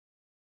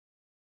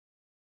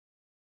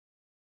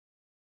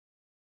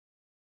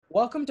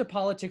Welcome to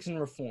Politics and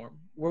Reform,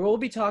 where we'll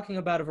be talking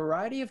about a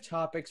variety of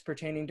topics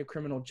pertaining to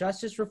criminal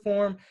justice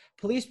reform,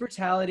 police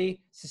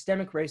brutality,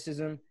 systemic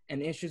racism,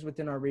 and issues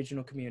within our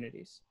regional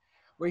communities.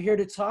 We're here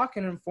to talk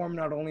and inform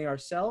not only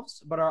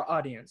ourselves, but our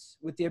audience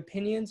with the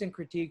opinions and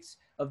critiques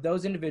of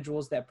those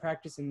individuals that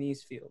practice in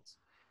these fields.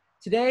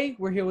 Today,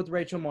 we're here with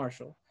Rachel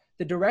Marshall,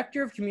 the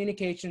Director of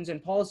Communications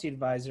and Policy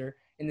Advisor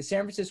in the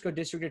San Francisco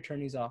District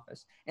Attorney's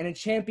Office and a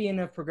champion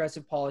of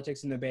progressive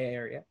politics in the Bay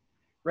Area.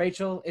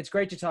 Rachel, it's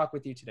great to talk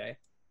with you today.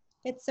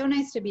 It's so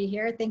nice to be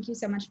here. Thank you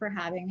so much for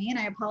having me. And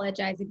I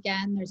apologize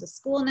again. There's a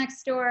school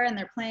next door and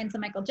they're playing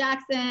some Michael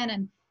Jackson.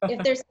 And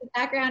if there's some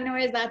background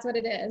noise, that's what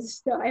it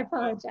is. So I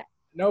apologize.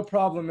 No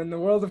problem. In the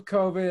world of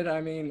COVID,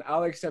 I mean,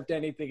 I'll accept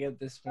anything at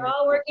this point. We're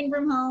all working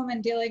from home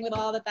and dealing with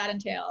all that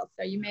entails.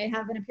 So you may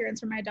have an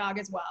appearance from my dog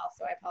as well.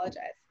 So I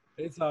apologize.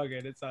 It's all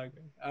good. It's all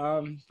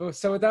good.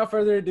 So without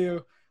further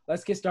ado,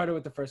 let's get started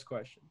with the first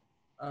question.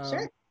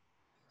 Sure.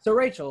 So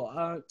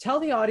Rachel, tell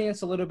the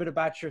audience a little bit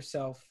about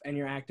yourself and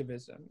your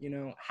activism.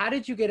 How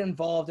did you get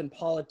involved in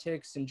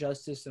politics and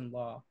justice and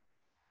law?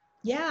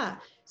 Yeah,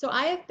 so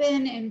I have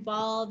been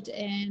involved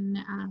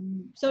in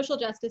social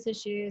justice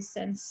issues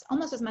since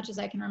almost as much as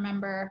I can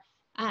remember.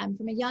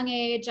 From a young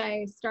age,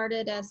 I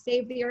started a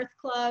Save the Earth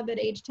Club at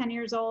age 10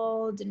 years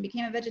old and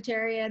became a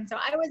vegetarian. So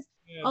I was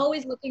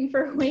always looking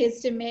for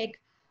ways to make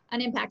an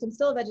impact. I'm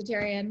still a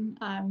vegetarian,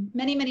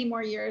 many, many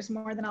more years,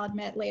 more than I'll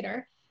admit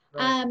later.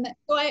 Right.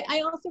 So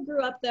I also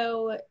grew up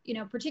though,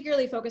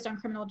 particularly focused on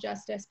criminal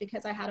justice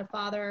because I have a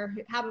father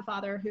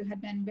who had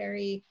been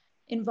very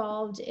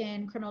involved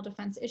in criminal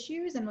defense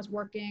issues and was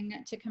working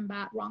to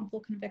combat wrongful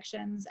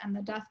convictions and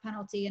the death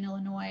penalty in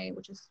Illinois,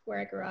 which is where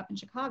I grew up in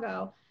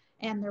Chicago.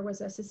 And there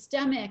was a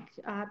systemic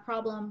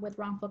problem with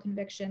wrongful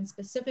convictions,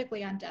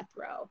 specifically on death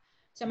row.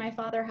 So my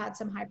father had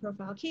some high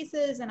profile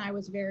cases and I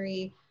was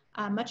very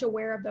much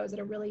aware of those at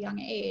a really young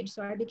age.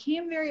 So I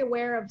became very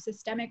aware of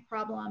systemic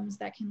problems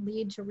that can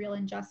lead to real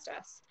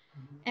injustice.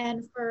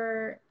 And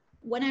for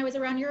when I was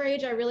around your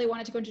age, I really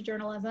wanted to go into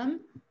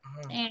journalism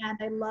and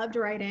I loved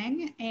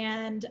writing.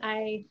 And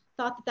I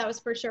thought that was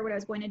for sure what I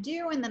was going to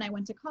do. And then I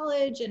went to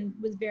college and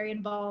was very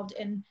involved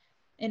in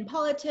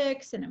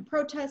politics and in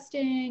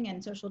protesting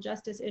and social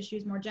justice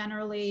issues more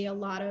generally. A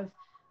lot of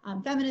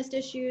feminist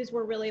issues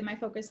were really my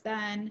focus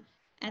then,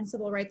 and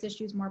civil rights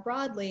issues more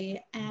broadly.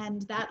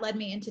 And that led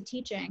me into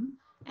teaching.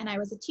 And I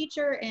was a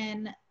teacher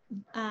in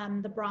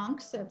the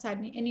Bronx outside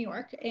in New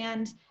York.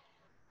 And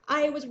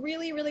I was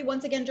really, really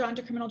once again drawn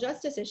to criminal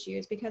justice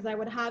issues because I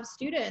would have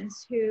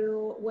students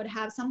who would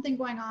have something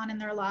going on in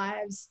their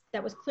lives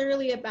that was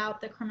clearly about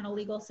the criminal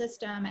legal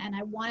system. And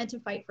I wanted to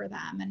fight for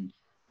them. And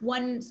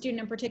one student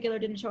in particular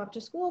didn't show up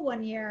to school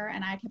one year.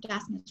 And I kept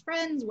asking his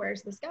friends,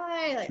 where's this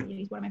guy? Like,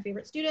 he's one of my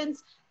favorite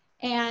students.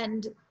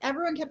 And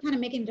everyone kept kind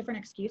of making different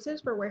excuses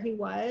for where he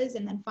was.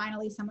 And then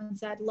finally someone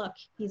said, look,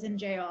 he's in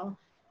jail.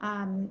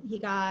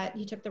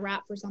 He took the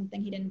rap for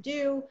something he didn't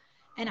do.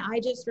 And I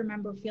just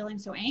remember feeling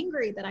so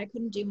angry that I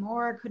couldn't do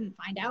more, couldn't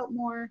find out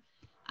more.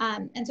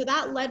 And so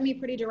that led me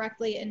pretty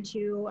directly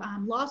into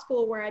law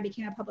school where I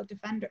became a public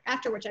defender,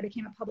 after which I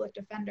became a public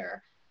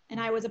defender. And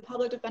I was a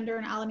public defender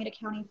in Alameda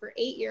County for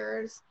 8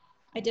 years.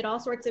 I did all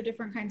sorts of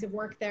different kinds of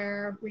work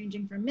there,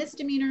 ranging from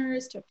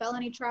misdemeanors to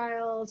felony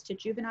trials to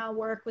juvenile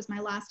work was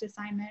my last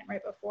assignment right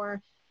before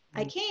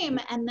I came.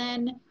 And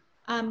then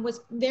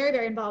was very,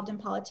 very involved in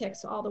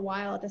politics all the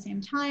while at the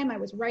same time. I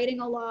was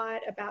writing a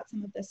lot about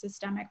some of the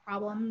systemic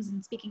problems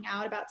and speaking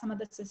out about some of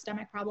the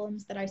systemic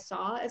problems that I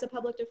saw as a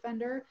public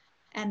defender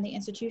and the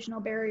institutional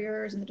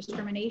barriers and the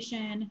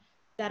discrimination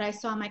that I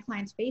saw my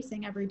clients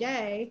facing every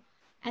day.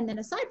 And then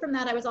aside from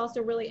that, I was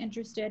also really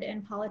interested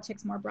in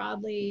politics more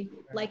broadly,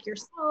 like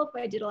yourself.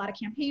 I did a lot of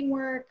campaign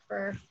work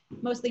for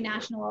mostly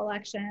national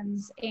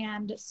elections.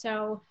 And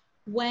so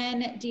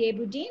when DA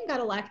Boudin got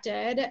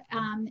elected,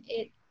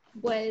 it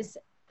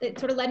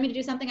sort of led me to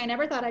do something I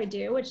never thought I'd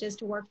do, which is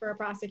to work for a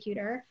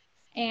prosecutor.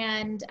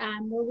 And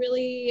we're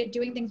really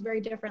doing things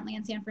very differently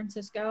in San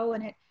Francisco.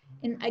 And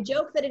I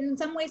joke that it in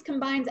some ways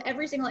combines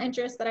every single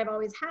interest that I've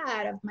always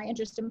had of my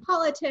interest in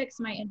politics,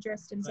 my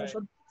interest in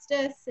social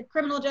justice,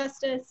 criminal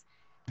justice,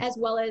 as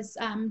well as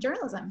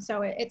journalism.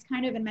 So it's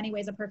kind of in many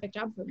ways a perfect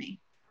job for me.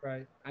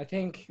 Right. I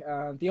think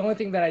the only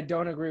thing that I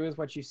don't agree with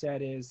what you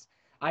said is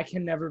I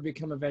can never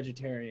become a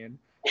vegetarian.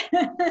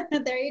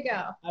 There you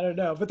go. I don't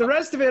know. But the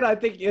rest of it, I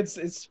think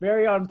it's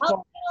very on point.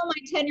 I'll tell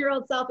my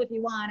 10-year-old self if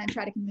you want and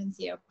try to convince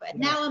you. But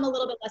now I'm a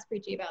little bit less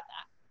preachy about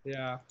that.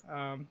 Yeah.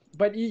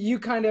 But you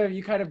kind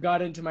of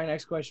got into my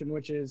next question,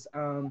 which is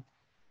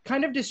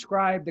kind of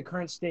describe the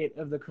current state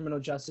of the criminal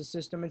justice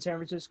system in San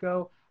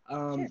Francisco.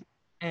 Sure.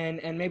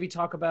 And maybe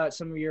talk about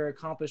some of your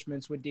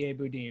accomplishments with DA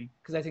Boudin,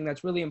 because I think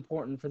that's really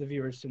important for the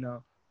viewers to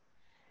know.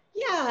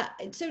 Yeah,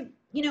 so,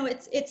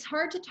 it's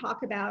hard to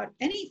talk about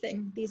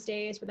anything these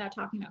days without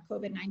talking about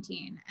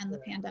COVID-19 and the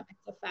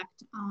pandemic's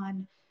effect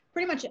on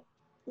pretty much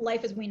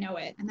life as we know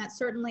it. And that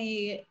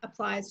certainly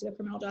applies to the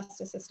criminal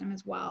justice system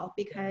as well,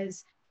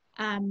 because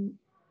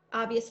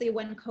obviously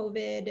when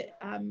COVID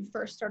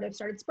first started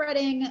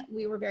spreading,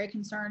 we were very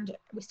concerned.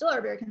 We still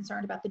are very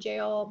concerned about the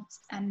jail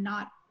and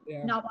not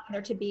wanting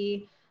there to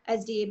be,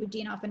 as D.A.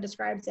 Boudin often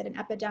describes it, an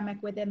epidemic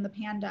within the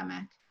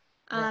pandemic.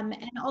 And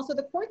also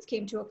the courts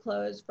came to a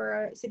close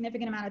for a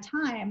significant amount of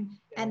time,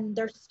 and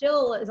there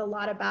still is a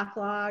lot of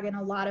backlog and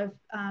a lot of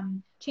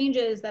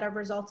changes that have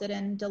resulted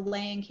in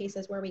delaying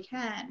cases where we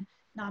can,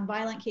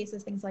 nonviolent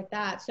cases, things like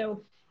that.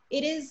 So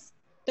it is,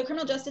 the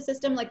criminal justice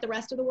system, like the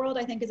rest of the world,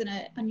 I think is in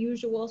an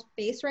unusual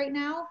space right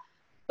now.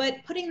 But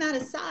putting that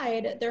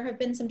aside, there have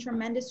been some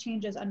tremendous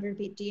changes under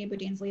D.A.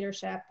 Boudin's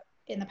leadership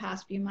in the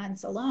past few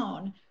months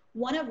alone.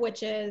 One of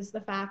which is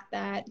the fact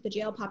that the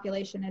jail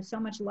population is so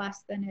much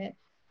less than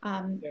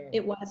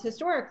it was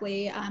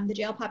historically. The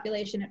jail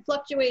population, it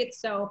fluctuates.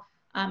 So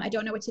I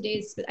don't know what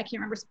I can't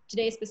remember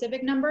today's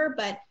specific number,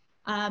 but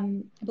I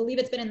believe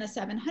it's been in the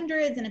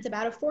 700s, and it's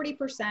about a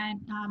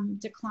 40%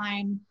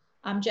 decline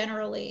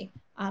generally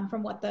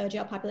from what the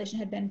jail population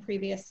had been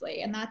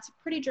previously. And that's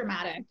pretty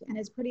dramatic and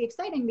is pretty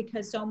exciting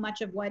because so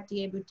much of what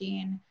D.A.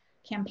 Boudin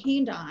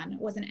campaigned on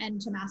was an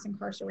end to mass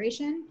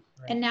incarceration.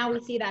 Right. And now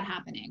we see that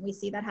happening. We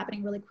see that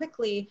happening really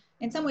quickly,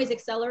 in some ways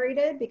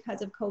accelerated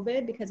because of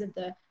COVID, because of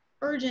the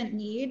urgent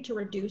need to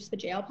reduce the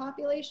jail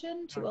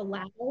population, to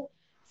allow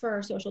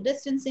for social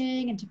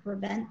distancing and to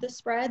prevent the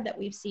spread that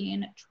we've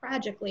seen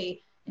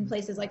tragically in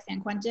places like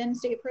San Quentin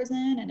State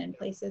Prison and in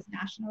places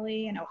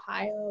nationally in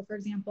Ohio, for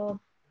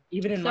example.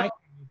 Even in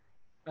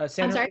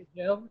Santa Rita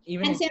Jail?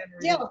 Even in Santa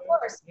Rita Jail, of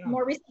course. Yeah.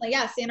 More recently,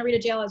 Santa Rita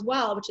Jail as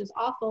well, which is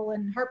awful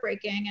and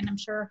heartbreaking. And I'm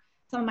sure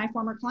some of my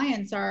former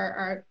clients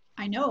are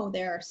I know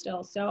there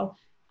still. So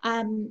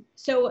I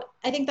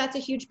think that's a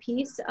huge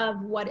piece of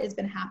what has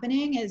been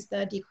happening is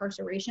the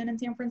decarceration in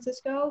San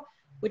Francisco,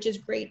 which is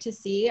great to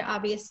see.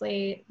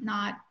 Obviously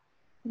not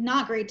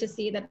great to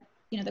see that,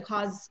 the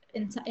cause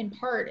in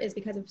part is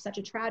because of such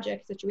a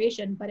tragic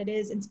situation, but it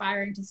is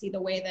inspiring to see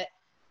the way that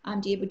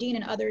D.A. Boudin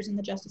and others in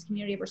the justice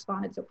community have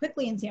responded so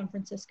quickly in San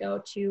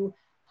Francisco to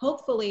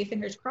hopefully,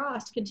 fingers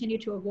crossed, continue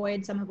to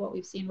avoid some of what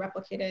we've seen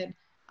replicated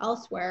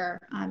elsewhere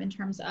in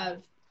terms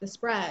of the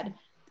spread.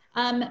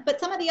 But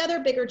some of the other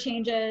bigger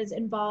changes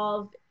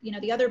involve,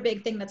 the other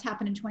big thing that's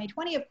happened in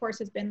 2020, of course,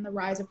 has been the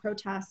rise of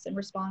protests in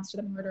response to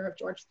the murder of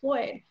George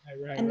Floyd.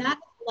 And that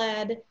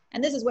led,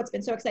 and this is what's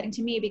been so exciting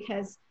to me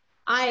because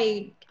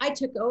I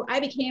started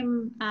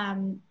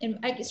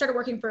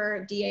working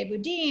for D.A.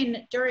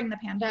 Boudin during the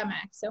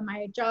pandemic. So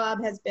my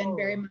job has been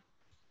very much,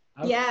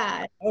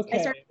 I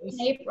started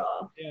in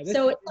April.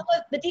 So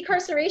the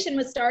decarceration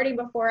was starting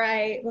before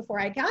I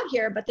got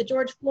here, but the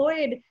George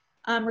Floyd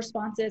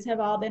responses have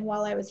all been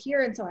while I was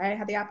here. And so I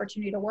had the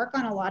opportunity to work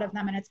on a lot of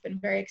them. And it's been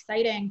very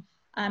exciting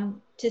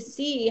to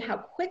see how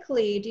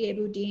quickly D.A.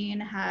 Boudin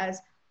has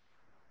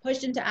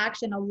pushed into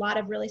action a lot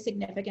of really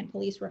significant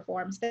police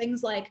reforms.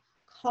 Things like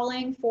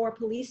calling for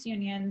police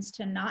unions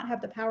to not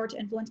have the power to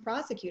influence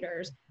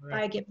prosecutors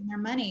by giving their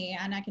money.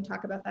 And I can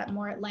talk about that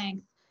more at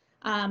length.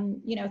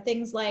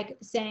 Things like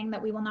saying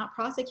that we will not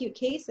prosecute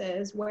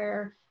cases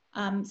where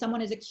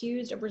someone is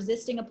accused of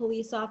resisting a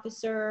police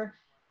officer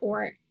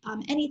or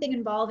anything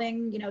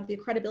involving, the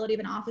credibility of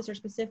an officer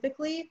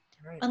specifically,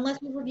 unless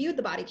we've reviewed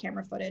the body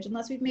camera footage,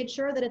 unless we've made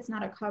sure that it's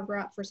not a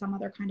cover-up for some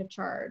other kind of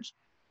charge.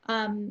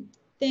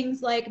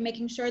 Things like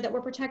making sure that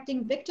we're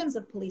protecting victims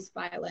of police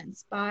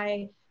violence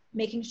by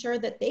making sure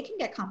that they can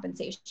get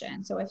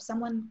compensation. So if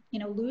someone,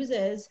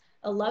 loses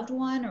a loved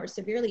one or is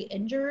severely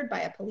injured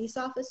by a police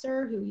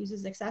officer who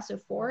uses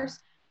excessive force,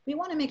 we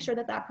want to make sure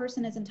that that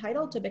person is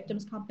entitled to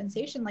victims'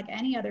 compensation like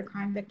any other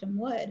crime victim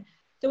would.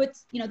 So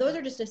it's, those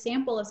are just a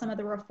sample of some of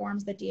the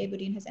reforms that D.A.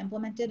 Boudin has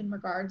implemented in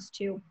regards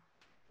to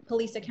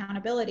police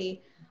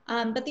accountability.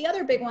 But the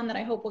other big one that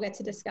I hope we'll get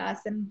to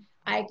discuss, and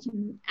I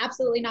can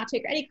absolutely not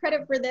take any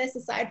credit for this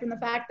aside from the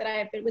fact that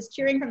I was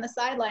cheering from the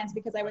sidelines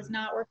because I was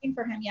not working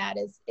for him yet,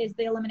 is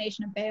the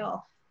elimination of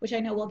bail, which I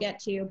know we'll get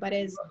to, but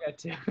is,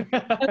 okay,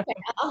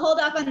 I'll hold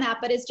off on that,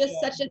 but it's just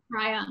such a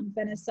triumph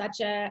and is such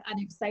an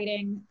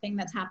exciting thing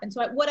that's happened.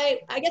 So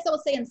I guess I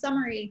will say in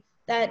summary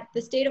that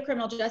the state of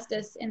criminal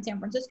justice in San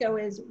Francisco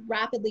is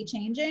rapidly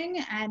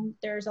changing, and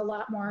there's a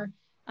lot more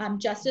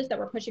justice that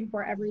we're pushing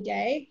for every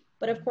day.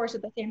 But of course,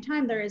 at the same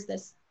time, there is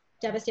this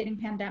devastating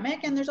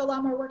pandemic and there's a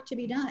lot more work to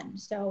be done.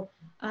 So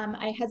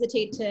I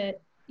hesitate to,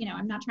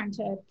 I'm not trying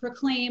to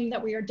proclaim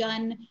that we are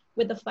done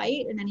with the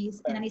fight in any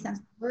sense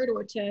of the word,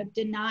 or to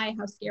deny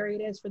how scary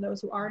it is for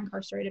those who are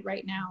incarcerated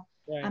right now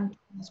in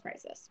this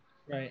crisis.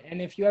 Right. And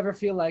if you ever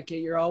feel like it,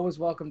 you're always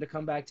welcome to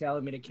come back to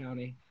Alameda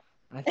County.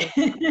 I think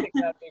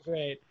that'd be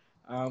great.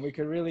 We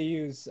could really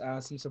use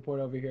some support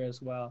over here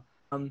as well.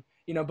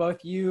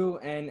 Both you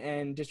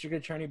and District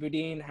Attorney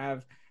Boudin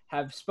have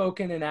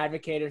spoken and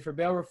advocated for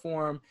bail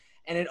reform,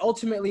 and it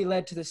ultimately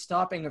led to the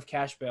stopping of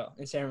cash bail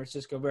in San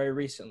Francisco very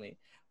recently.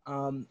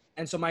 And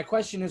so my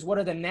question is, what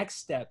are the next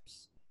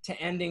steps to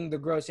ending the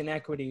gross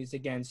inequities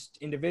against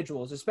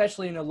individuals,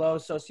 especially in a low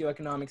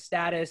socioeconomic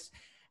status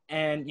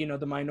and,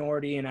 the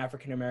minority and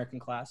African-American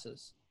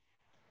classes?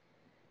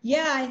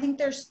 Yeah, I think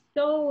there's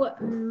so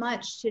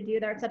much to do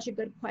there. It's such a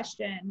good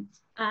question.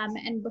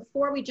 And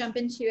before we jump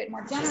into it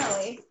more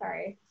generally,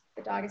 sorry,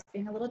 the dog is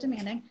being a little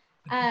demanding.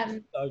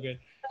 Oh, good.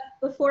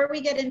 Before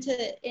we get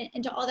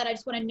into all that, I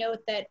just want to note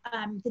that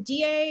the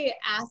DA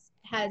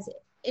has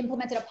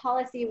implemented a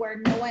policy where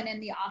no one in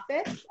the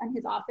office and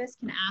his office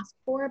can ask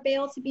for a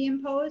bail to be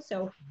imposed.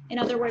 So in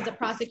other words, a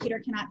prosecutor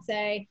cannot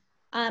say,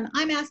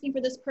 I'm asking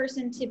for this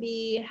person to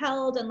be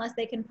held unless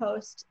they can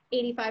post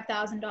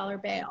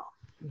 $85,000 bail.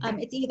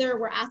 It's either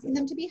we're asking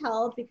them to be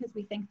held because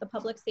we think the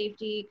public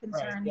safety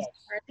concerns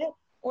are it,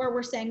 or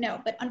we're saying no.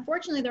 But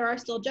unfortunately, there are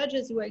still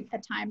judges who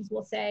at times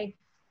will say,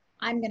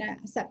 I'm going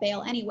to set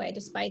bail anyway,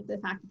 despite the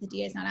fact that the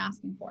DA is not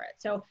asking for it.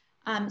 So,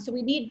 so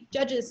we need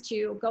judges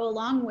to go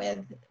along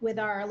with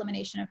our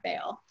elimination of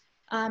bail.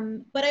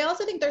 But I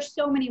also think there's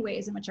so many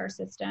ways in which our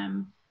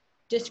system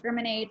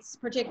discriminates,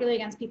 particularly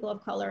against people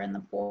of color and the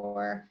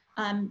poor.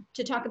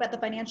 To talk about the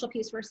financial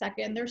piece for a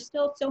second, there's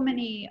still so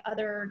many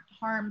other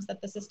harms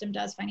that the system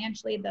does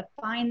financially. The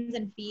fines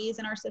and fees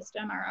in our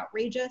system are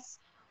outrageous.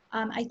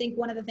 I think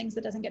one of the things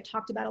that doesn't get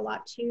talked about a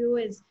lot too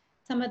is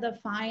some of the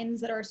fines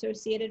that are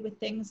associated with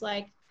things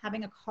like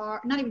having a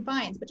car, not even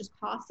fines, but just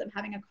costs of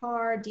having a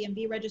car,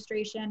 DMV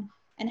registration,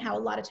 and how a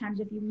lot of times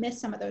if you miss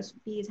some of those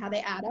fees, how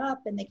they add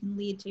up and they can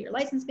lead to your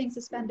license being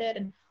suspended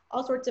and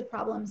all sorts of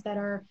problems that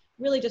are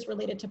really just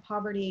related to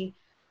poverty.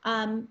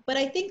 But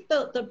I think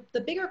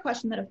the bigger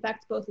question that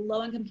affects both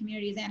low-income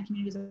communities and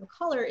communities of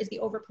color is the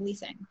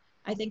over-policing.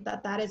 I think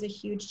that that is a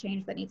huge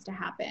change that needs to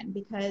happen,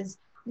 because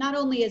not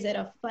only is it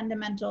a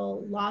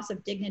fundamental loss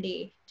of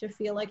dignity to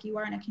feel like you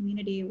are in a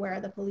community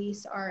where the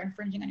police are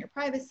infringing on your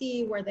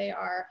privacy, where they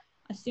are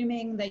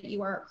assuming that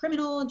you are a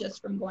criminal just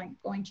from going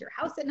to your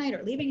house at night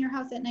or leaving your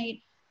house at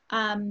night,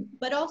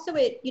 but also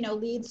it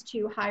leads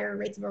to higher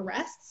rates of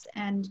arrests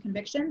and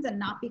convictions, and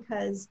not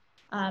because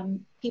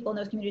people in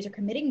those communities are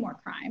committing more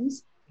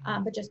crimes,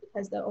 but just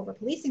because the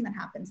over-policing that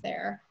happens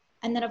there.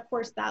 And then of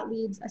course that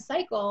leads a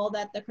cycle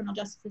that the criminal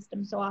justice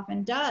system so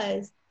often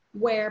does,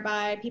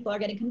 whereby people are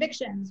getting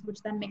convictions,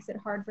 which then makes it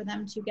hard for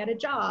them to get a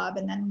job,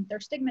 and then they're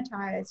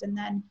stigmatized, and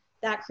then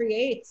that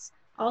creates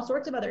all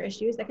sorts of other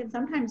issues that can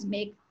sometimes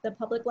make the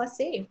public less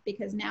safe,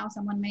 because now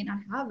someone may not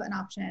have an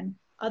option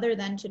other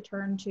than to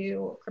turn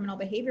to criminal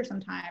behavior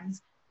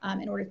sometimes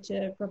in order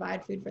to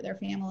provide food for their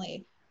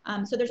family.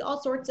 So there's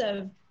all sorts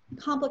of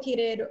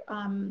complicated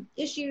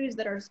issues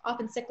that are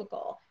often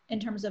cyclical in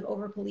terms of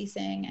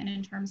over-policing and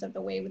in terms of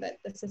the way that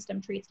the system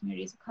treats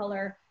communities of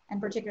color, and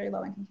particularly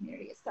low-income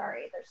communities.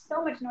 Sorry, there's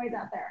so much noise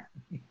out there.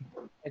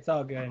 It's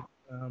all good.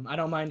 I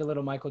don't mind a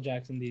little Michael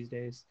Jackson these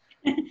days.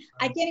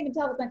 I can't even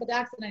tell if it's Michael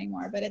Jackson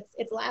anymore, but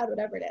it's loud,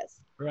 whatever it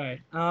is.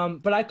 Right.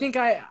 But I think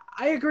I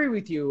agree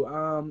with you.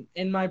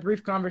 In my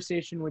brief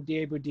conversation with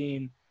DA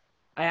Boudin,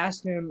 I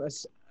asked him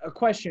a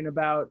question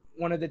about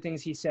one of the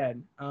things he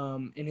said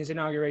in his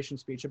inauguration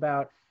speech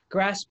about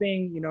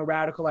grasping,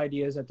 radical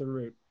ideas at the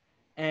root.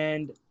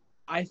 And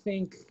I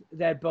think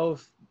that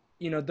both,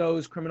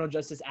 those criminal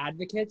justice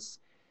advocates,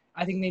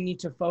 I think they need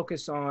to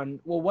focus on,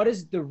 well, what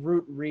is the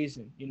root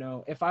reason?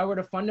 If I were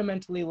to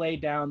fundamentally lay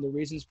down the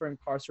reasons for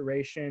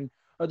incarceration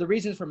or the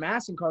reasons for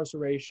mass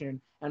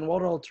incarceration and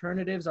what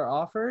alternatives are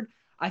offered,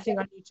 I think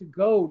I need to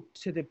go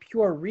to the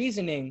pure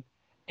reasoning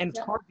and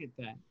target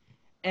that.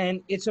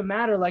 And it's a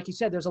matter, like you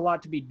said, there's a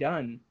lot to be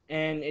done.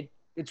 And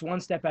it's one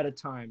step at a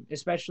time,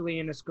 especially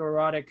in a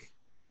sclerotic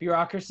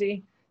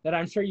bureaucracy that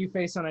I'm sure you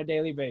face on a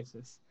daily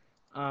basis.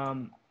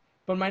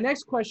 But my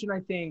next question, I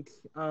think,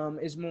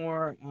 is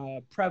more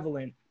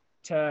prevalent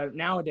to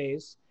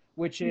nowadays,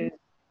 which is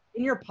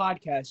in your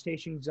podcast,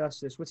 Chasing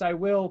Justice, which I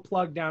will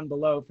plug down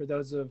below for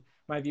those of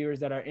my viewers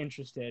that are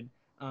interested,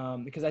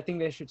 because I think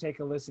they should take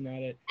a listen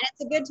at it. And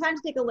it's a good time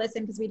to take a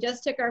listen because we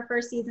just took our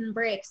first season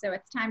break, so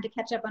it's time to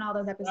catch up on all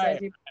those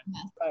episodes.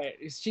 Right.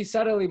 She's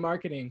subtly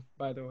marketing,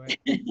 by the way.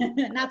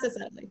 Not so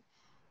subtly.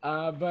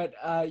 But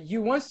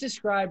you once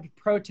described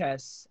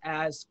protests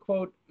as,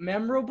 quote,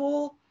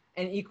 memorable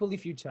and equally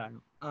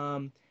futile.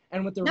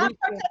 And with the not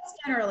protests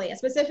generally, a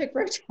specific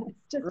protest.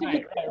 Just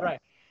right.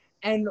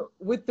 And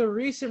with the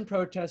recent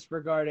protests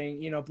regarding,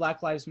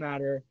 Black Lives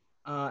Matter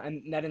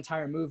and that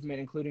entire movement,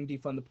 including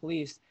defund the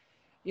police,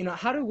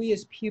 how do we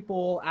as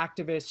people,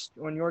 activists,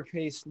 or in your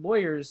case,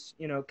 lawyers,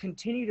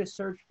 continue to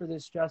search for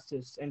this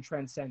justice and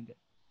transcend it?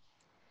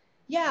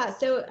 Yeah,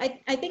 so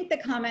I think the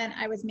comment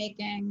I was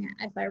making,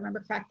 if I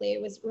remember correctly,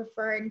 was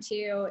referring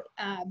to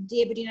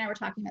DA Boudin and I were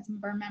talking about some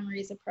of our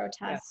memories of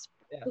protests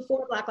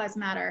before Black Lives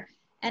Matter.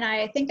 And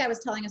I think I was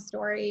telling a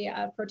story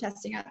of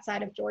protesting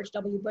outside of George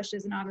W.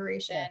 Bush's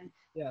inauguration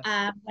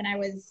when I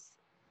was,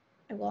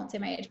 I won't say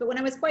my age, but when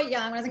I was quite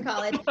young, when I was in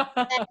college.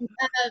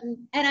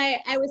 And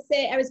I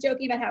was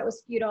joking about how it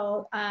was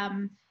futile.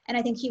 And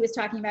I think he was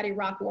talking about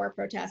Iraq War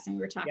protests, and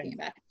we were talking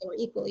about how they were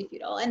equally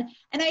futile. And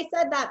I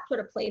said that sort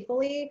of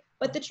playfully,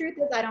 but the truth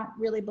is I don't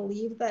really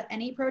believe that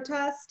any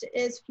protest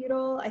is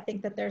futile. I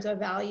think that there's a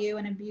value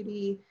and a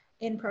beauty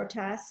in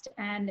protest.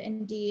 And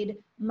indeed,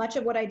 much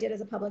of what I did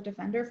as a public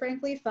defender,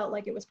 frankly, felt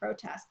like it was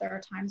protest. There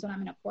are times when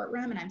I'm in a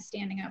courtroom and I'm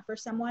standing up for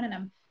someone and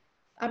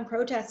I'm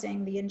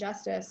protesting the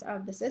injustice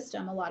of the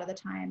system a lot of the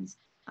times,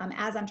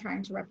 as I'm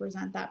trying to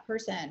represent that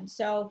person.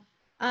 So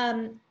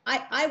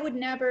I would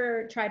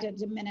never try to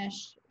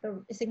diminish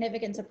the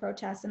significance of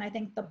protests. And I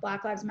think the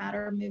Black Lives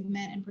Matter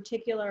movement in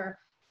particular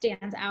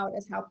stands out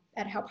as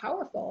how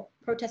powerful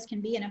protests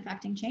can be in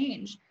affecting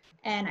change.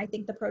 And I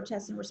think the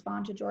protests in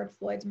response to George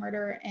Floyd's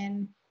murder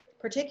in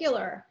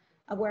particular,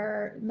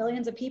 where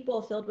millions of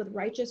people filled with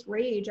righteous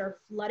rage are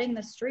flooding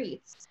the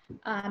streets,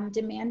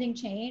 demanding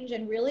change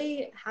and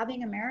really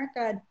having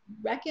America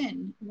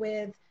reckon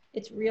with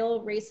its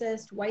real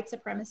racist white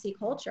supremacy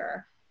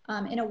culture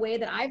in a way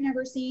that I've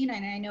never seen.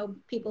 And I know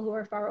people who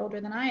are far older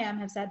than I am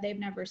have said they've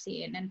never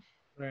seen. And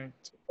Right.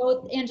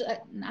 both Angela,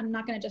 I'm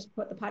not going to just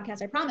quote the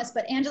podcast, I promise,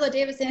 but Angela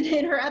Davison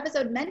in her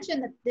episode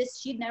mentioned that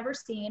she'd never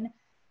seen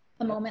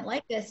a moment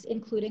like this,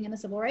 including in the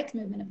civil rights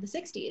movement of the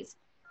 60s.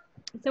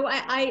 So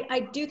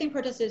I do think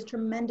protest is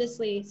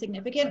tremendously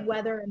significant,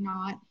 whether or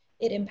not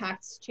it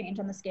impacts change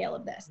on the scale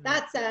of this.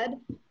 That said,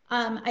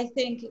 I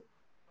think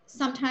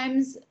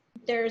sometimes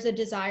there's a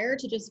desire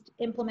to just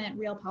implement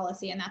real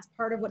policy, and that's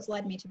part of what's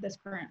led me to this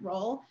current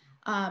role,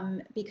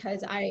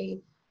 because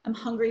I'm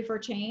hungry for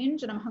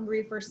change and I'm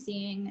hungry for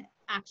seeing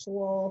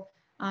actual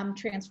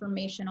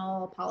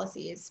transformational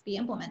policies be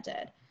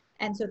implemented.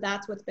 And so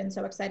that's what's been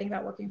so exciting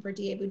about working for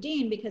DA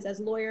Boudin, because as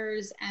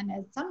lawyers and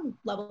at some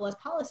level as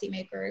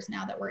policymakers,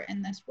 now that we're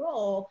in this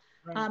role,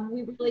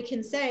 we really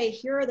can say,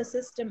 here are the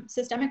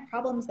systemic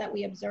problems that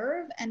we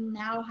observe, and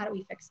now how do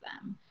we fix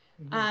them?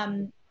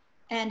 Mm-hmm.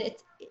 And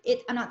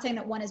I'm not saying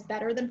that one is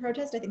better than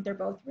protest. I think they're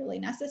both really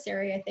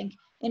necessary. I think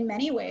in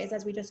many ways,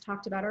 as we just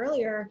talked about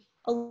earlier,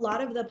 a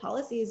lot of the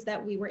policies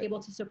that we were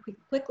able to so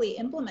quickly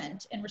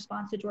implement in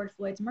response to George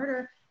Floyd's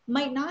murder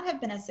might not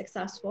have been as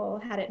successful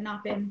had it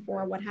not been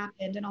for what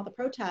happened and all the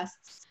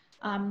protests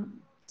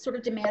sort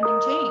of demanding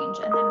change.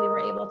 And then we were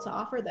able to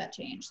offer that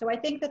change. So I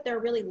think that they're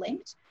really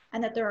linked,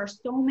 and that there are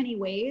so many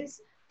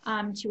ways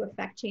to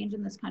affect change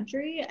in this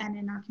country and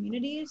in our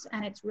communities.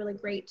 And it's really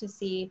great to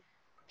see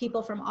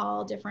people from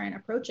all different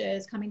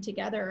approaches coming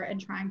together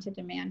and trying to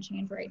demand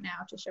change right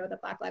now to show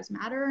that Black Lives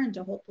Matter and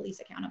to hold police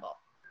accountable.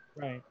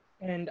 Right.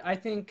 And I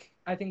think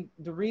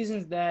the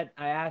reasons that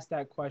I asked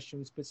that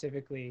question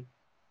specifically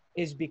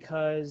is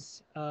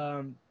because,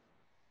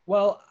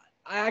 well,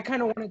 I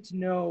kind of wanted to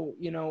know,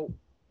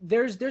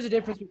 there's a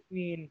difference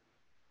between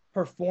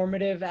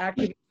performative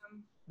activism,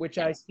 which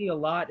I see a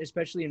lot,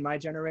 especially in my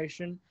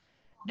generation,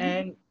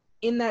 and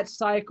in that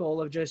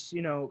cycle of just,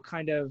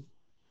 kind of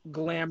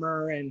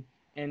glamour and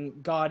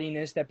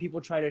gaudiness that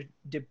people try to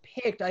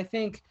depict. I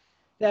think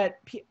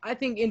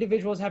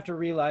individuals have to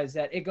realize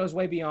that it goes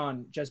way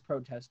beyond just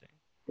protesting.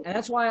 And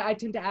that's why I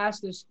tend to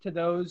ask this to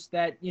those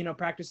that,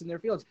 practice in their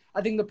fields.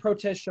 I think the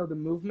protests show the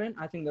movement.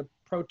 I think the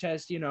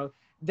protests,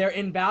 they're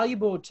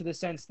invaluable to the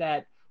sense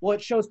that, well,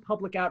 it shows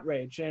public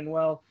outrage. And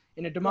well,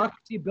 in a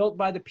democracy built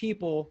by the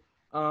people,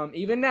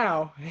 even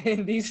now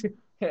in these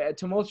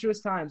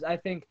tumultuous times, I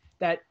think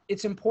that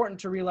it's important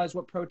to realize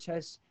what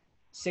protests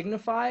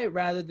signify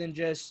rather than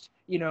just,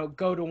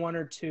 go to one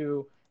or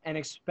two and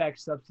expect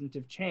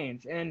substantive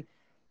change. And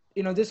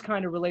this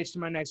kind of relates to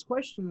my next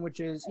question, which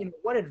is,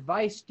 what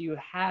advice do you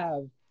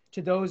have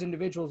to those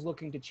individuals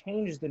looking to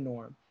change the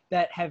norm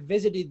that have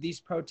visited these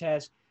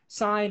protests,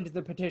 signed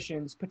the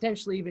petitions,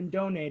 potentially even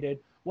donated?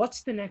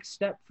 What's the next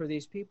step for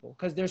these people?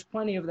 Because there's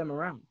plenty of them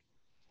around.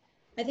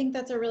 I think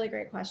that's a really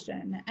great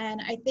question.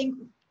 And I think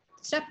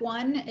step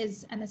one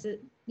is, and this is,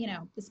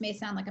 this may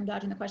sound like I'm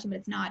dodging the question, but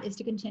it's not, is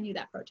to continue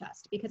that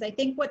protest. Because I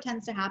think what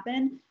tends to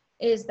happen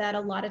is that a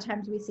lot of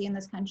times we see in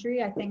this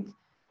country, I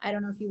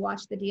don't know if you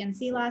watched the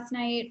DNC last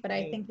night, but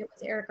I think it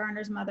was Eric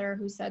Garner's mother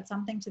who said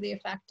something to the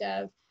effect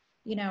of,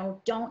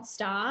 don't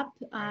stop,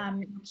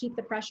 keep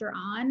the pressure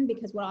on,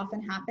 because what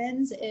often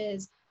happens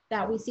is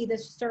that we see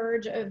this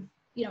surge of,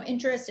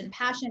 interest and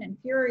passion and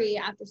fury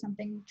after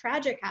something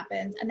tragic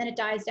happens, and then it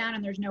dies down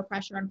and there's no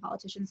pressure on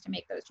politicians to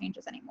make those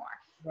changes anymore.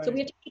 Right. So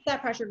we have to keep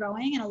that pressure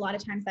going, and a lot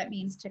of times that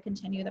means to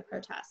continue the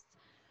protests.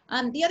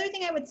 The other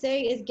thing I would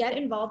say is get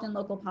involved in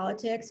local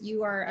politics.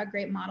 You are a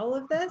great model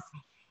of this.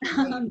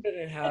 But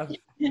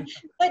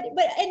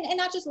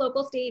not just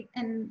local, state,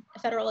 and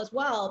federal as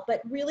well,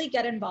 but really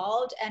get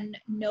involved and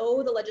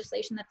know the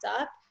legislation that's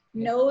up,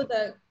 know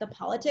the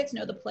politics,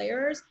 know the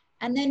players,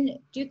 and then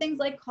do things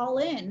like call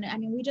in. I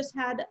mean, we just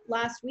had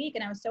last week,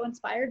 and I was so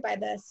inspired by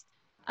this,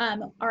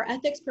 our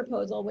ethics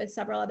proposal with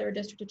several other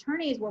district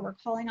attorneys, where we're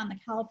calling on the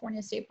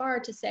California State Bar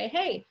to say,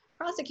 hey,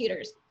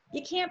 prosecutors,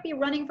 you can't be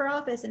running for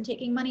office and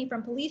taking money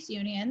from police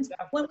unions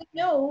when we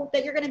know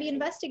that you're going to be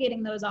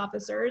investigating those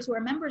officers who are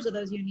members of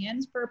those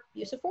unions for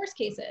use of force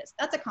cases.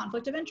 That's a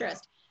conflict of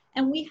interest.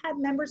 And we had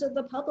members of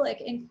the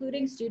public,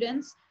 including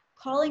students,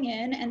 calling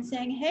in and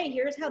saying, hey,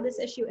 here's how this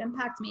issue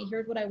impacts me.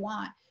 Here's what I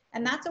want.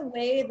 And that's a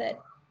way that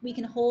we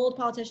can hold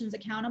politicians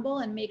accountable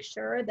and make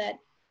sure that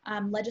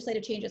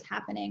legislative change is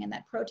happening and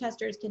that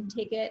protesters can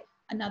take it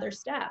another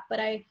step. But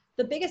I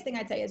the biggest thing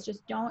I'd say is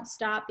just don't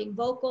stop being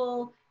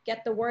vocal,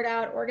 get the word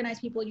out, organize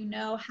people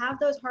have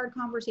those hard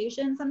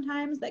conversations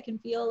sometimes that can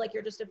feel like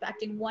you're just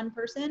affecting one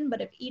person.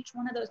 But if each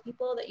one of those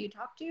people that you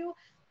talk to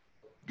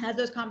has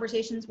those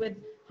conversations with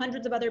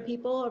hundreds of other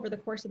people over the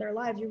course of their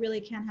lives, you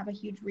really can have a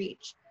huge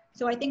reach.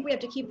 So I think we have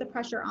to keep the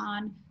pressure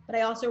on, but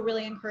I also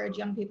really encourage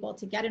young people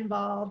to get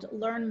involved,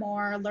 learn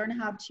more, learn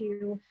how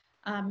to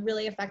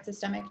really affect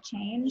systemic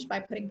change by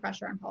putting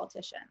pressure on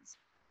politicians.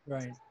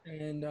 Right.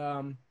 And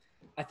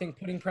I think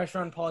putting pressure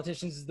on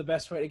politicians is the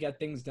best way to get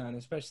things done,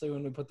 especially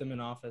when we put them in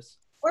office.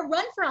 Or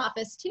run for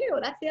office too.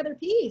 That's the other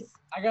piece.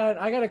 I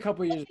got a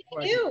couple years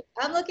before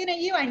I'm looking at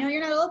you. I know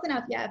you're not old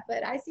enough yet,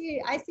 but I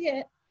see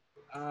it.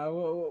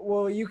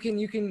 Well, you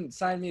can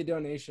sign me a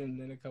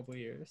donation in a couple of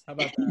years. How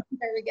about that?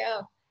 There we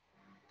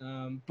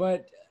go.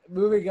 But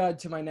moving on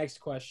to my next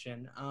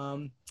question.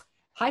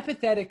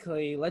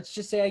 Hypothetically, let's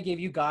just say I gave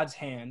you God's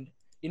hand.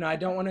 I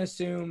don't want to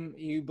assume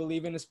you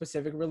believe in a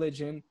specific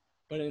religion,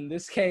 but in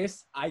this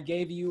case, I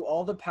gave you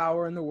all the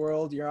power in the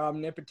world, your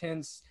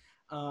omnipotence,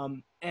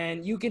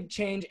 and you could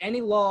change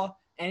any law,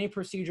 any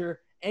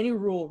procedure, any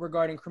rule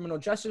regarding criminal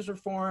justice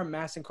reform,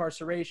 mass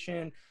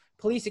incarceration,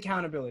 police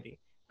accountability.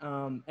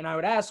 And I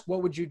would ask,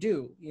 what would you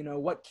do?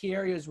 What key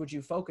areas would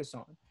you focus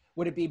on?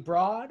 Would it be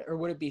broad or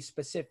would it be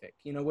specific?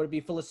 Would it be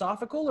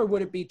philosophical or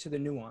would it be to the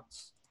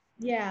nuance?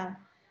 Yeah,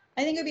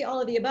 I think it would be all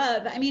of the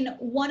above. I mean,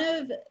 one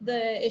of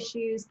the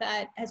issues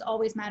that has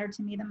always mattered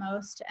to me the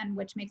most, and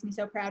which makes me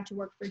so proud to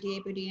work for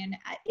DA Boudin,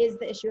 is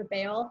the issue of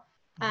bail.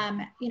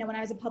 When I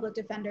was a public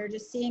defender,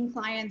 just seeing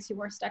clients who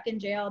were stuck in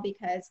jail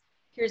because,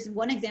 here's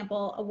one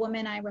example, a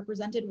woman I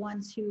represented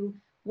once who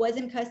was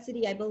in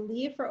custody, I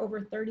believe, for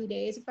over 30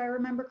 days, if I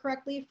remember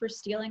correctly, for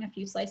stealing a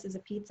few slices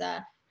of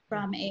pizza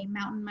from a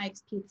Mountain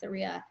Mike's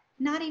pizzeria.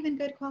 Not even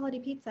good quality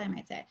pizza, I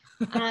might say.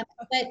 But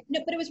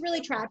it was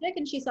really tragic,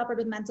 and she suffered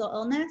with mental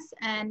illness.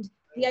 And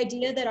the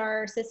idea that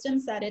our system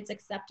said it's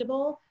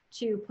acceptable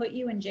to put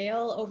you in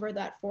jail over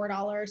that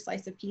 $4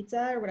 slice of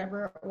pizza or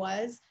whatever it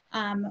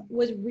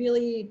was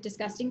really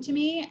disgusting to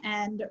me.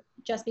 And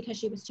just because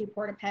she was too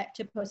poor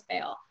to post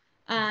bail.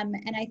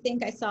 And I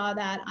think I saw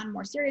that on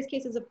more serious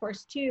cases, of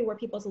course, too, where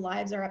people's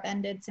lives are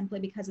upended simply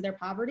because of their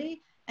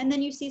poverty. And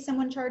then you see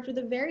someone charged with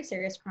a very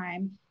serious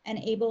crime and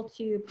able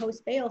to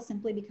post bail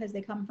simply because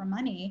they come from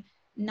money,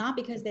 not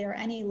because they are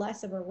any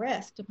less of a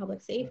risk to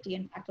public safety.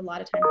 In fact, a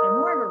lot of times they're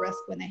more of a risk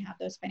when they have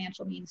those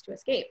financial means to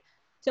escape.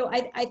 So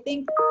I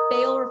think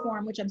bail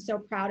reform, which I'm so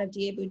proud of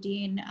DA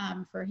Boudin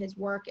for his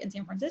work in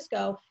San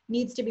Francisco,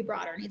 needs to be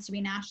broader, needs to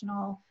be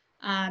national.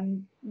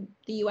 The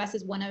US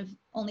is one of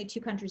only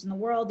 2 countries in the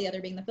world, the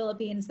other being the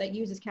Philippines, that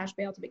uses cash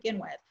bail to begin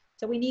with.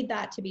 So we need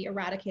that to be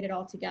eradicated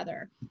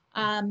altogether.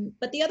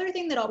 But the other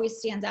thing that always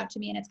stands out to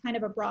me, and it's kind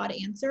of a broad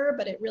answer,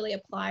 but it really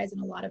applies in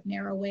a lot of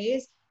narrow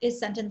ways, is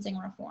sentencing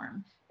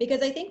reform.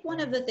 Because I think one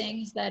of the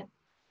things that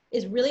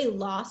is really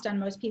lost on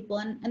most people,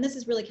 and this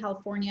is really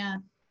California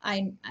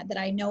that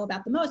I know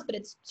about the most, but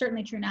it's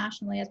certainly true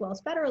nationally as well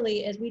as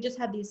federally, is we just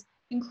have these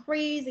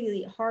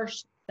crazily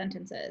harsh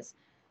sentences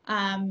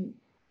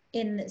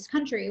in this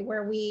country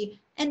where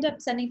we end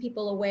up sending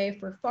people away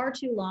for far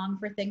too long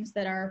for things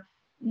that are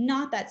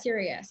not that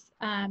serious,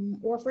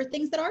 or for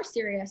things that are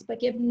serious, but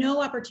give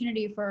no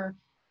opportunity for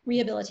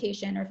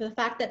rehabilitation, or for the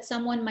fact that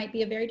someone might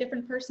be a very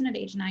different person at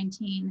age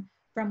 19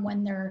 from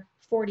when they're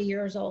 40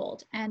 years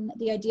old. And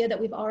the idea that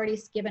we've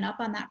already given up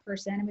on that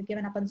person, and we've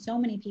given up on so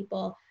many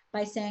people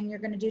by saying you're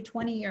going to do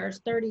 20 years,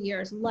 30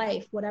 years,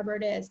 life, whatever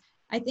it is.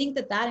 I think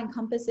that that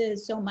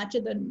encompasses so much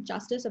of the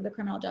justice of the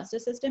criminal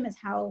justice system, is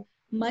how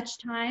much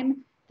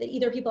time that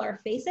either people are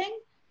facing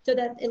so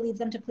that it leads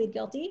them to plead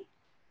guilty,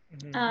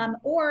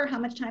 or how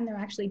much time they're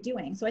actually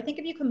doing. So I think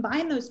if you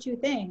combine those two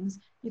things,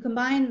 you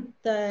combine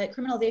the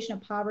criminalization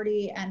of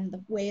poverty and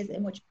the ways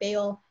in which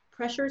bail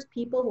pressures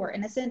people who are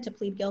innocent to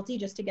plead guilty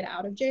just to get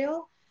out of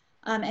jail,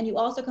 and you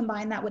also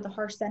combine that with the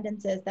harsh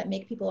sentences that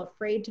make people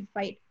afraid to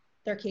fight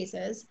their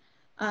cases,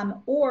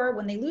 or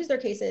when they lose their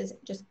cases,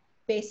 just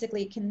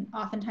basically can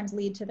oftentimes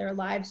lead to their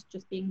lives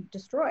just being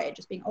destroyed,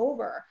 just being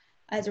over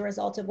as a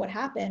result of what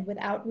happened,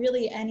 without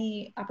really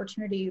any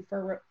opportunity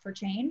for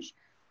change.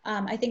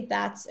 I think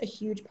that's a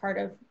huge part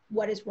of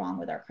what is wrong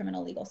with our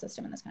criminal legal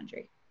system in this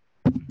country.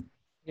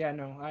 Yeah,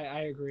 no,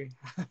 I agree.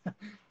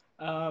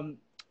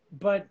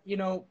 But,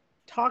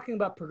 talking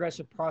about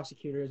progressive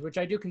prosecutors, which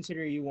I do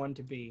consider you one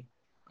to be,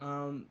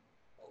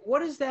 what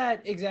does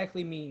that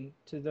exactly mean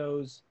to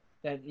those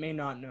that may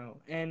not know?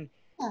 And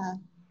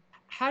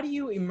how do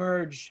you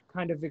emerge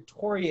kind of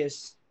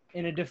victorious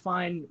in a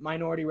defined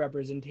minority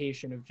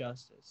representation of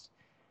justice?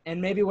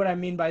 And maybe what I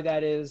mean by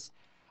that is,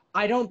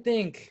 I don't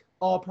think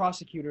all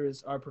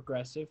prosecutors are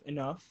progressive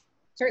enough.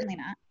 Certainly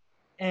not.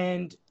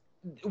 And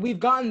we've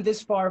gotten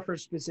this far for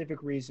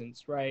specific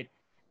reasons, right?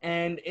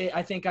 And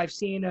I think I've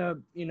seen a,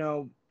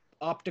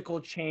 optical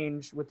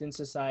change within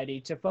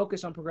society to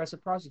focus on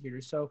progressive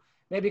prosecutors. So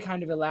maybe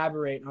kind of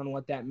elaborate on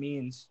what that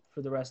means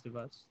for the rest of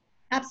us.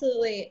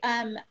 Absolutely.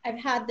 I've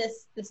had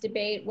this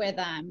debate with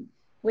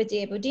with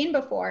DA Boudin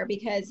before,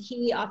 because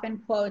he often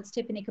quotes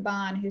Tiffany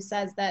Caban, who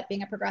says that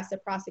being a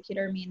progressive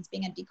prosecutor means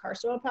being a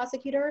decarceral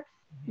prosecutor,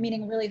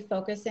 meaning really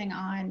focusing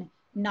on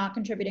not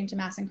contributing to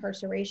mass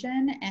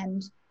incarceration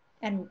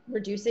and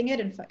reducing it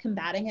and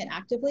combating it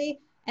actively.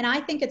 And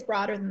I think it's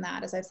broader than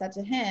that, as I've said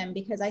to him,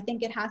 because I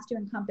think it has to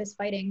encompass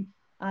fighting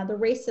the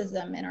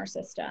racism in our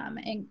system.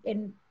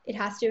 And it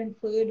has to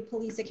include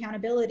police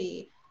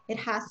accountability. It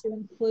has to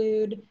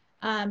include,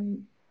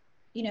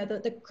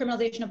 the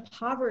criminalization of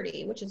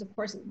poverty, which is, of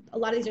course, a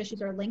lot of these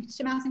issues are linked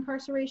to mass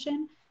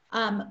incarceration.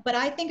 But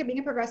I think being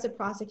a progressive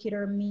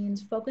prosecutor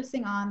means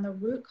focusing on the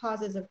root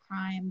causes of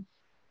crime,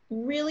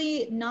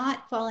 really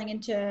not falling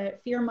into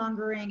fear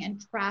mongering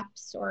and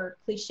traps or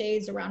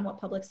cliches around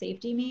what public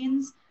safety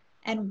means,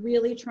 and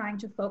really trying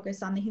to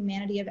focus on the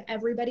humanity of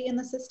everybody in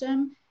the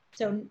system.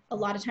 So a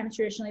lot of times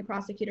traditionally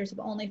prosecutors have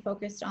only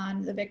focused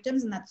on the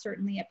victims, and that's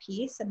certainly a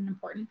piece and an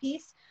important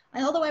piece.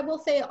 And although I will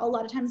say a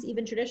lot of times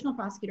even traditional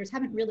prosecutors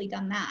haven't really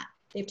done that.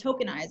 They've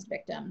tokenized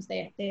victims.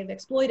 They've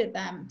exploited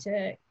them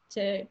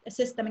to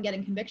assist them in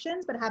getting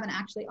convictions, but haven't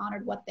actually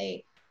honored what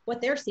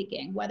they're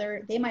seeking,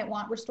 whether they might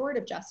want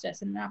restorative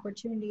justice and an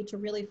opportunity to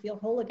really feel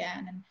whole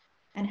again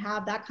and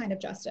have that kind of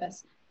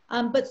justice.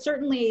 But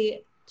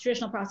certainly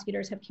traditional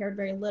prosecutors have cared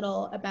very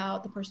little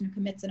about the person who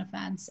commits an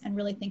offense and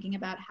really thinking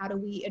about how do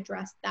we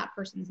address that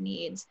person's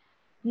needs,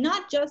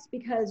 not just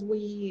because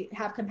we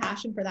have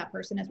compassion for that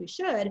person as we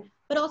should,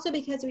 but also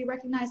because we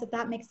recognize that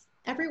that makes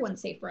everyone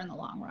safer in the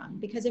long run.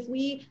 Because if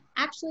we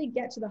actually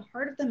get to the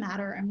heart of the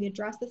matter and we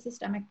address the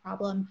systemic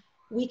problem,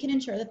 we can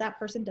ensure that that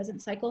person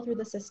doesn't cycle through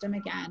the system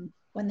again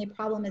when the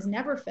problem is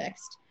never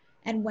fixed,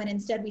 and when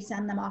instead we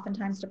send them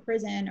oftentimes to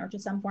prison or to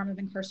some form of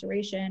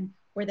incarceration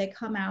where they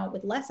come out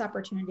with less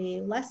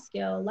opportunity, less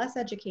skill, less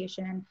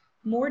education,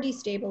 more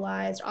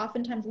destabilized,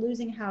 oftentimes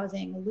losing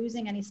housing,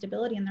 losing any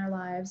stability in their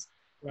lives,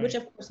 right, which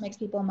of course makes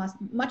people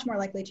much more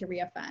likely to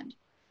reoffend.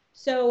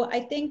 So I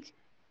think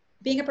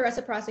being a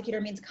progressive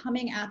prosecutor means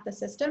coming at the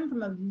system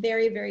from a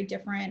very, very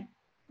different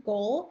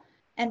goal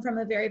and from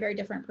a very, very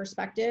different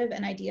perspective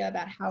and idea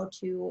about how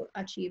to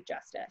achieve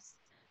justice.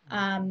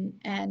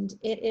 And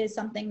it is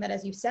something that,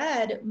 as you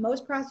said,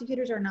 most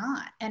prosecutors are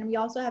not. And we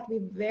also have to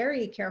be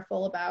very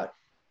careful about,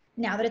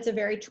 now that it's a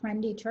very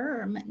trendy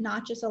term,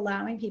 not just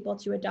allowing people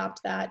to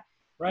adopt that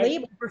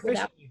label.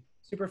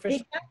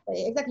 Superficially.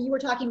 Exactly. You were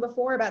talking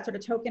before about sort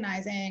of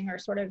tokenizing or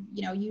sort of,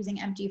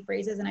 using empty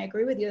phrases. And I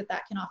agree with you that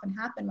that can often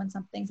happen when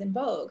something's in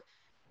vogue.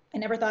 I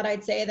never thought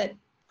I'd say that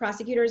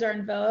prosecutors are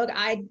in vogue.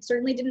 I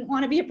certainly didn't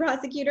want to be a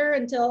prosecutor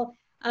until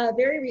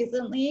very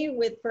recently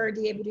for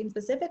DA Boudin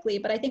specifically,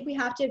 but I think we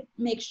have to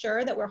make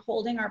sure that we're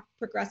holding our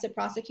progressive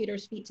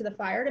prosecutors' feet to the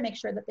fire to make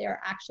sure that they are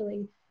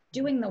actually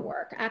doing the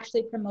work,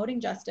 actually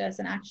promoting justice,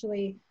 and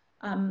actually,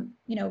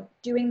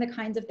 doing the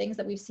kinds of things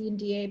that we've seen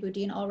DA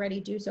Boudin already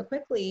do so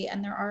quickly.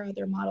 And there are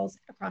other models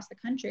across the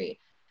country,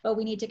 but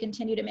we need to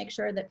continue to make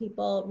sure that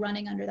people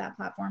running under that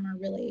platform are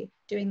really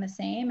doing the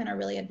same and are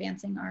really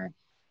advancing our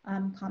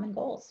common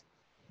goals.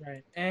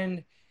 Right.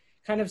 And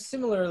kind of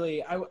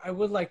similarly, I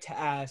would like to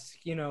ask,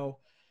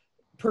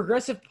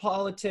 progressive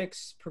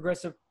politics,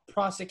 progressive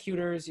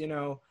prosecutors,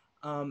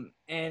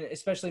 and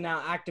especially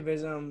now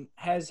activism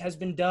has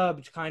been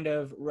dubbed kind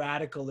of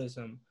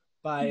radicalism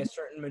by a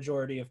certain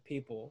majority of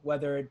people,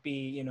 whether it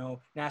be,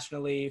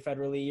 nationally,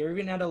 federally, or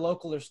even at a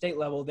local or state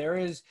level. There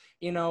is,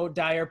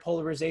 dire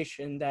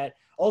polarization that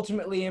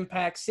ultimately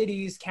impacts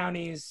cities,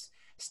 counties,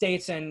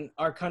 states, and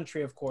our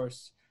country, of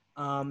course.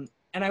 And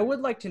I would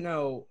like to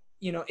know,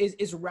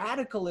 is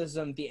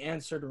radicalism the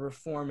answer to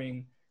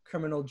reforming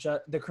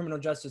the criminal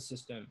justice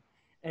system?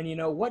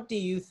 And, what do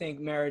you think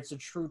merits a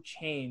true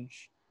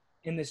change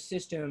in the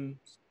system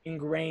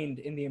ingrained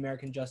in the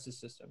American justice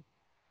system?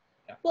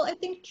 Yeah. Well, I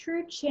think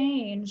true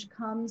change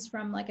comes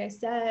from, like I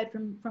said,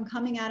 from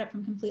coming at it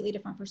from completely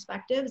different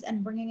perspectives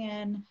and bringing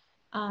in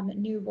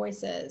new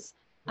voices,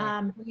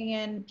 right, bringing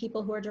in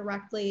people who are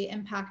directly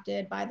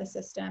impacted by the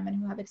system and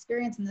who have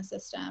experience in the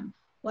system,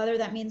 whether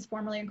that means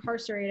formerly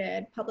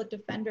incarcerated public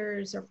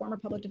defenders or former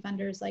public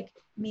defenders like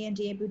me and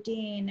DA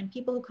Boudin, and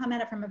people who come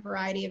at it from a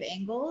variety of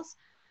angles.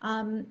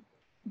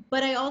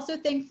 But I also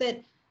think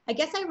that, I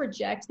guess I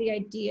reject the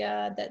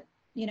idea that,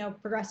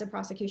 progressive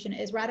prosecution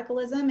is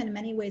radicalism. In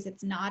many ways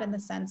it's not, in the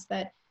sense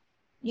that,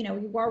 you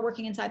are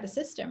working inside the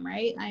system,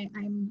 right?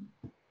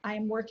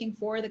 I'm working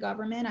for the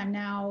government.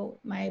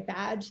 My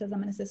badge says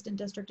I'm an assistant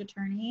district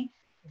attorney.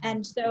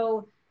 And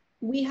so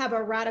we have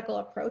a radical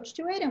approach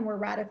to it, and we're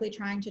radically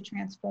trying to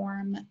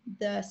transform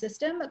the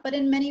system. But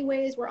in many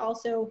ways, we're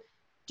also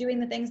doing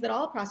the things that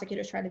all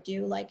prosecutors try to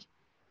do, like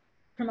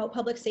promote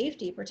public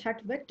safety,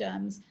 protect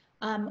victims.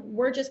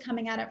 We're just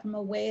coming at it from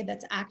a way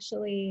that's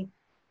actually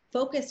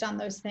focused on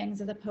those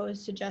things, as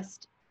opposed to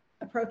just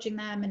approaching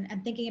them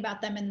and thinking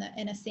about them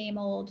in a same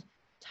old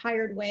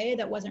tired way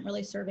that wasn't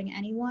really serving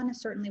anyone,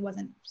 certainly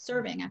wasn't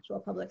serving actual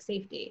public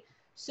safety.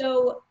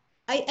 So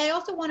I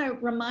also want to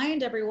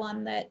remind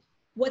everyone that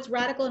what's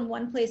radical in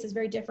one place is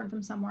very different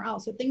from somewhere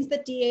else. So things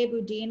that DA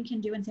Boudin can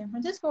do in San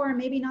Francisco are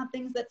maybe not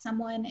things that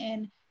someone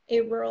in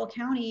a rural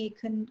county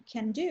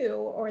can do,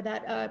 or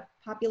that a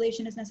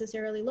population is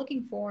necessarily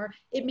looking for.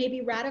 It may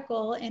be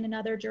radical in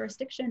another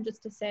jurisdiction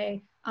just to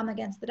say, I'm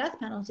against the death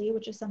penalty,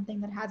 which is something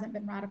that hasn't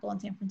been radical in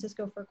San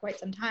Francisco for quite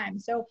some time.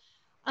 So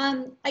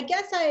I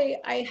guess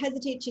I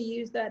hesitate to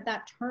use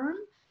that term.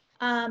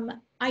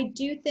 I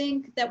do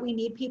think that we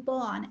need people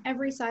on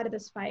every side of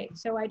this fight.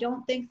 So I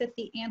don't think that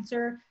the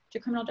answer to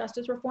criminal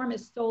justice reform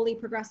is solely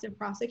progressive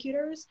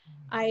prosecutors.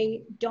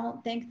 I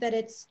don't think that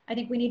I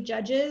think we need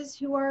judges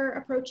who are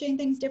approaching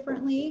things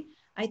differently.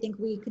 I think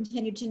we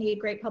continue to need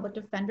great public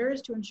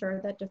defenders to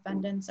ensure that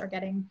defendants are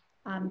getting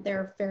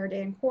their fair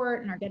day in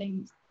court and are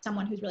getting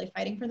someone who's really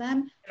fighting for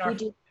them. We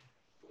do.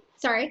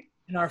 Sorry.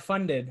 And are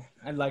funded,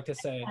 I'd like to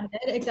say.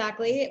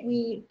 Exactly.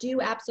 We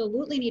do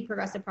absolutely need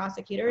progressive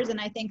prosecutors.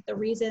 And I think the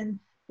reason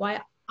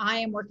why I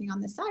am working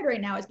on this side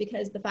right now is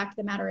because the fact of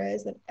the matter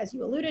is that, as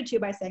you alluded to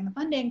by saying the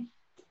funding,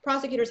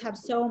 prosecutors have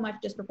so much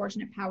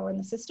disproportionate power in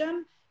the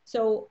system.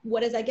 So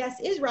what is, I guess,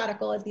 is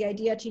radical is the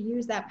idea to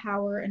use that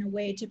power in a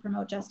way to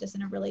promote justice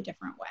in a really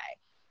different way.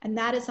 And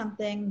that is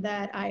something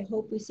that I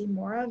hope we see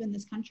more of in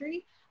this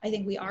country. I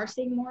think we are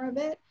seeing more of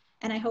it.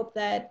 And I hope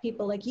that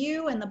people like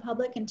you and the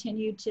public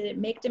continue to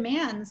make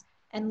demands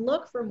and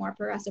look for more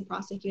progressive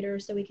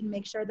prosecutors so we can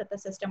make sure that the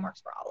system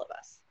works for all of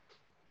us.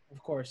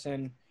 Of course.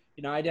 And,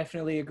 you know, I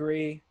definitely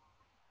agree.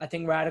 I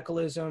think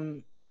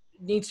radicalism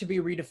needs to be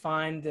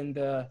redefined in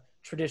the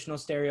traditional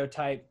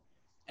stereotype.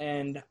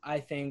 And I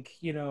think,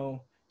 you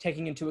know,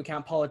 taking into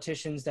account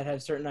politicians that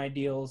have certain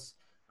ideals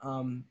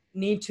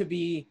need to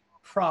be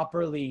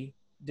properly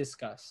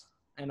discussed.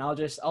 And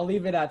I'll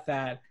leave it at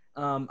that.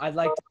 I'd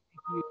like to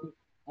thank you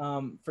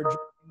for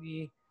joining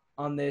me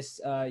on this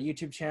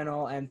YouTube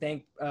channel, and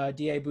thank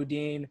DA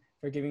Boudin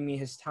for giving me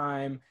his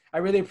time. I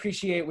really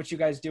appreciate what you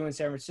guys do in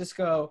San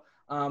Francisco.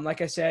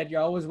 Like I said,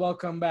 you're always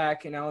welcome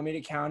back in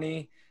Alameda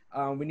County.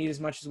 We need as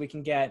much as we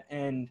can get,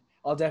 and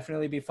I'll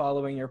definitely be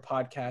following your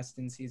podcast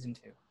in season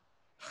 2.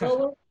 Well,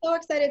 we're so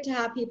excited to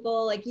have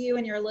people like you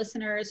and your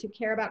listeners who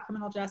care about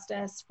criminal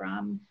justice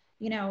from,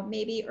 you know,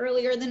 maybe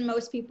earlier than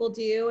most people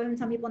do, and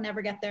some people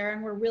never get there.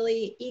 And we're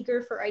really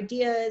eager for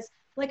ideas.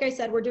 Like I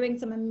said, we're doing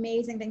some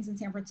amazing things in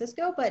San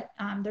Francisco, but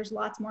there's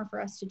lots more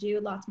for us to do,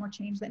 lots more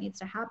change that needs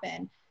to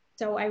happen.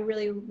 So I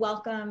really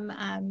welcome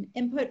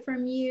input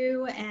from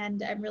you,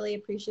 and I'm really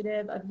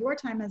appreciative of your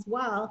time as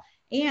well.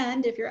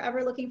 And if you're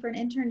ever looking for an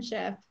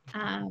internship,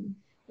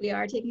 we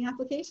are taking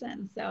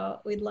applications. So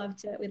we'd love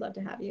to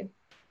have you.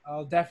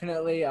 I'll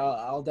definitely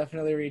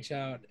reach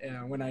out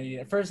when I need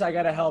it. First, I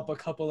got to help a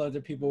couple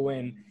other people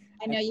win.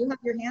 I know you have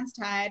your hands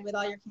tied with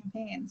all your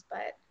campaigns,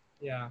 but.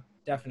 Yeah,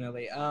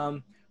 definitely.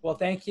 Well,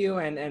 thank you.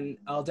 And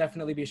I'll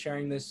definitely be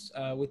sharing this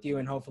with you,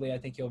 and hopefully I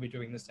think you'll be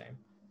doing the same.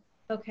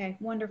 Okay,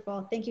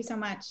 wonderful. Thank you so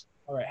much.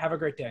 All right. Have a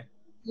great day.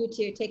 You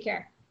too. Take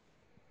care.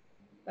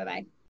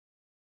 Bye-bye.